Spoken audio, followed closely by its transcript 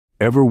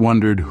Ever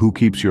wondered who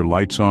keeps your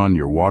lights on,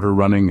 your water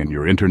running, and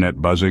your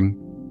internet buzzing?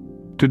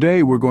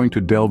 Today we're going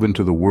to delve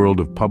into the world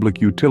of public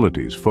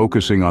utilities,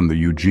 focusing on the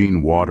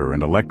Eugene Water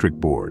and Electric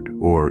Board,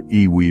 or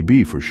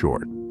EWEB for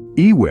short.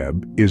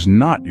 EWEB is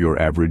not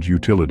your average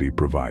utility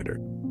provider.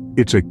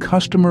 It's a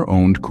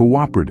customer-owned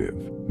cooperative,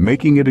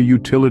 making it a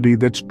utility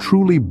that's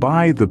truly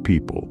by the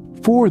people,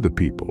 for the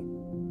people.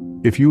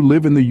 If you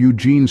live in the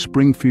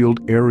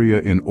Eugene-Springfield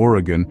area in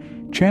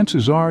Oregon,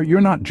 chances are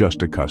you're not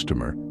just a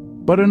customer,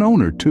 but an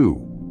owner too.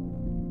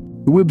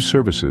 EWEB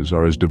services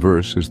are as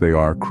diverse as they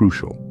are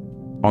crucial.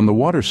 On the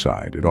water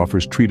side, it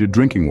offers treated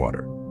drinking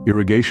water,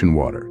 irrigation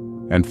water,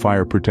 and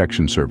fire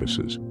protection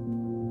services.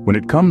 When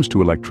it comes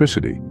to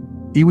electricity,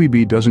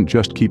 EWEB doesn't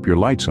just keep your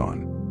lights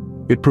on.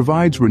 It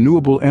provides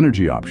renewable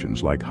energy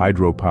options like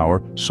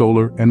hydropower,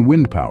 solar, and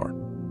wind power.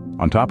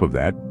 On top of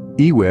that,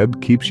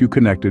 EWEB keeps you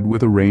connected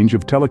with a range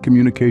of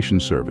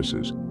telecommunication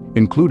services,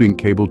 including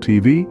cable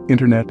TV,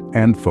 internet,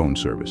 and phone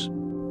service.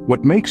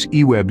 What makes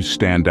EWEB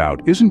stand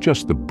out isn't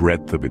just the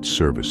breadth of its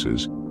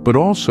services, but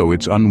also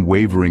its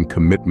unwavering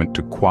commitment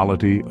to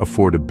quality,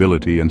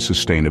 affordability, and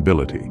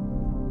sustainability.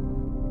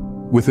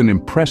 With an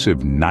impressive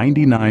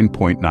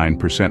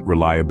 99.9%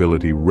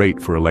 reliability rate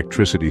for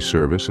electricity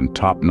service and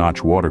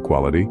top-notch water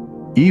quality,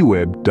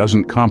 EWEB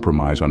doesn't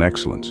compromise on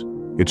excellence.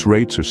 Its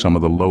rates are some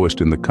of the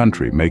lowest in the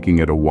country, making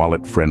it a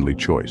wallet-friendly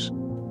choice.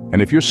 And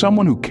if you're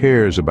someone who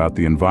cares about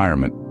the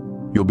environment,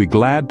 you'll be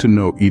glad to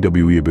know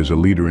EWEB is a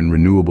leader in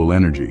renewable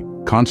energy,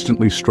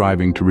 constantly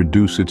striving to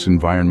reduce its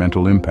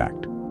environmental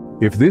impact.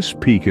 If this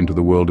peek into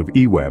the world of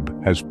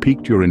EWEB has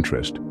piqued your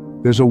interest,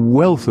 there's a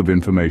wealth of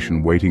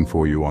information waiting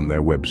for you on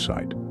their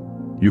website.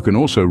 You can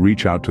also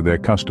reach out to their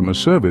customer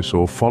service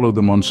or follow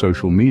them on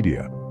social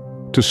media.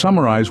 To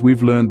summarize,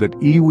 we've learned that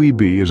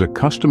EWEB is a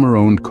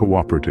customer-owned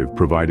cooperative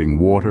providing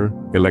water,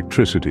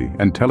 electricity,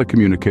 and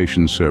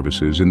telecommunications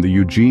services in the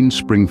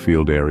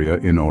Eugene-Springfield area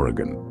in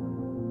Oregon.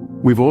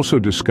 We've also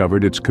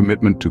discovered its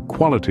commitment to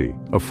quality,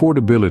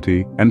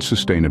 affordability, and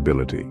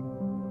sustainability.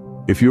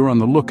 If you're on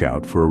the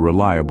lookout for a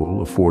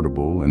reliable,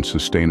 affordable, and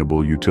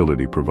sustainable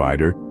utility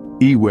provider,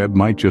 EWEB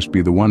might just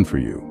be the one for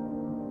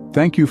you.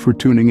 Thank you for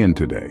tuning in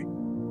today.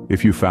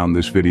 If you found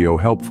this video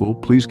helpful,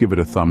 please give it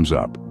a thumbs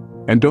up.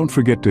 And don't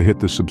forget to hit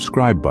the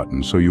subscribe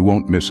button so you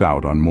won't miss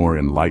out on more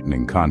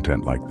enlightening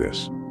content like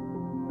this.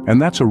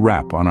 And that's a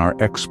wrap on our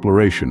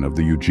exploration of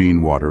the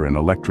Eugene Water and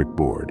Electric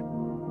Board.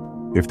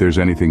 If there's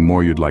anything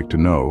more you'd like to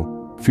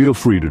know, feel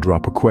free to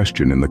drop a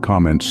question in the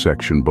comments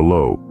section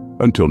below.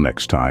 Until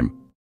next time.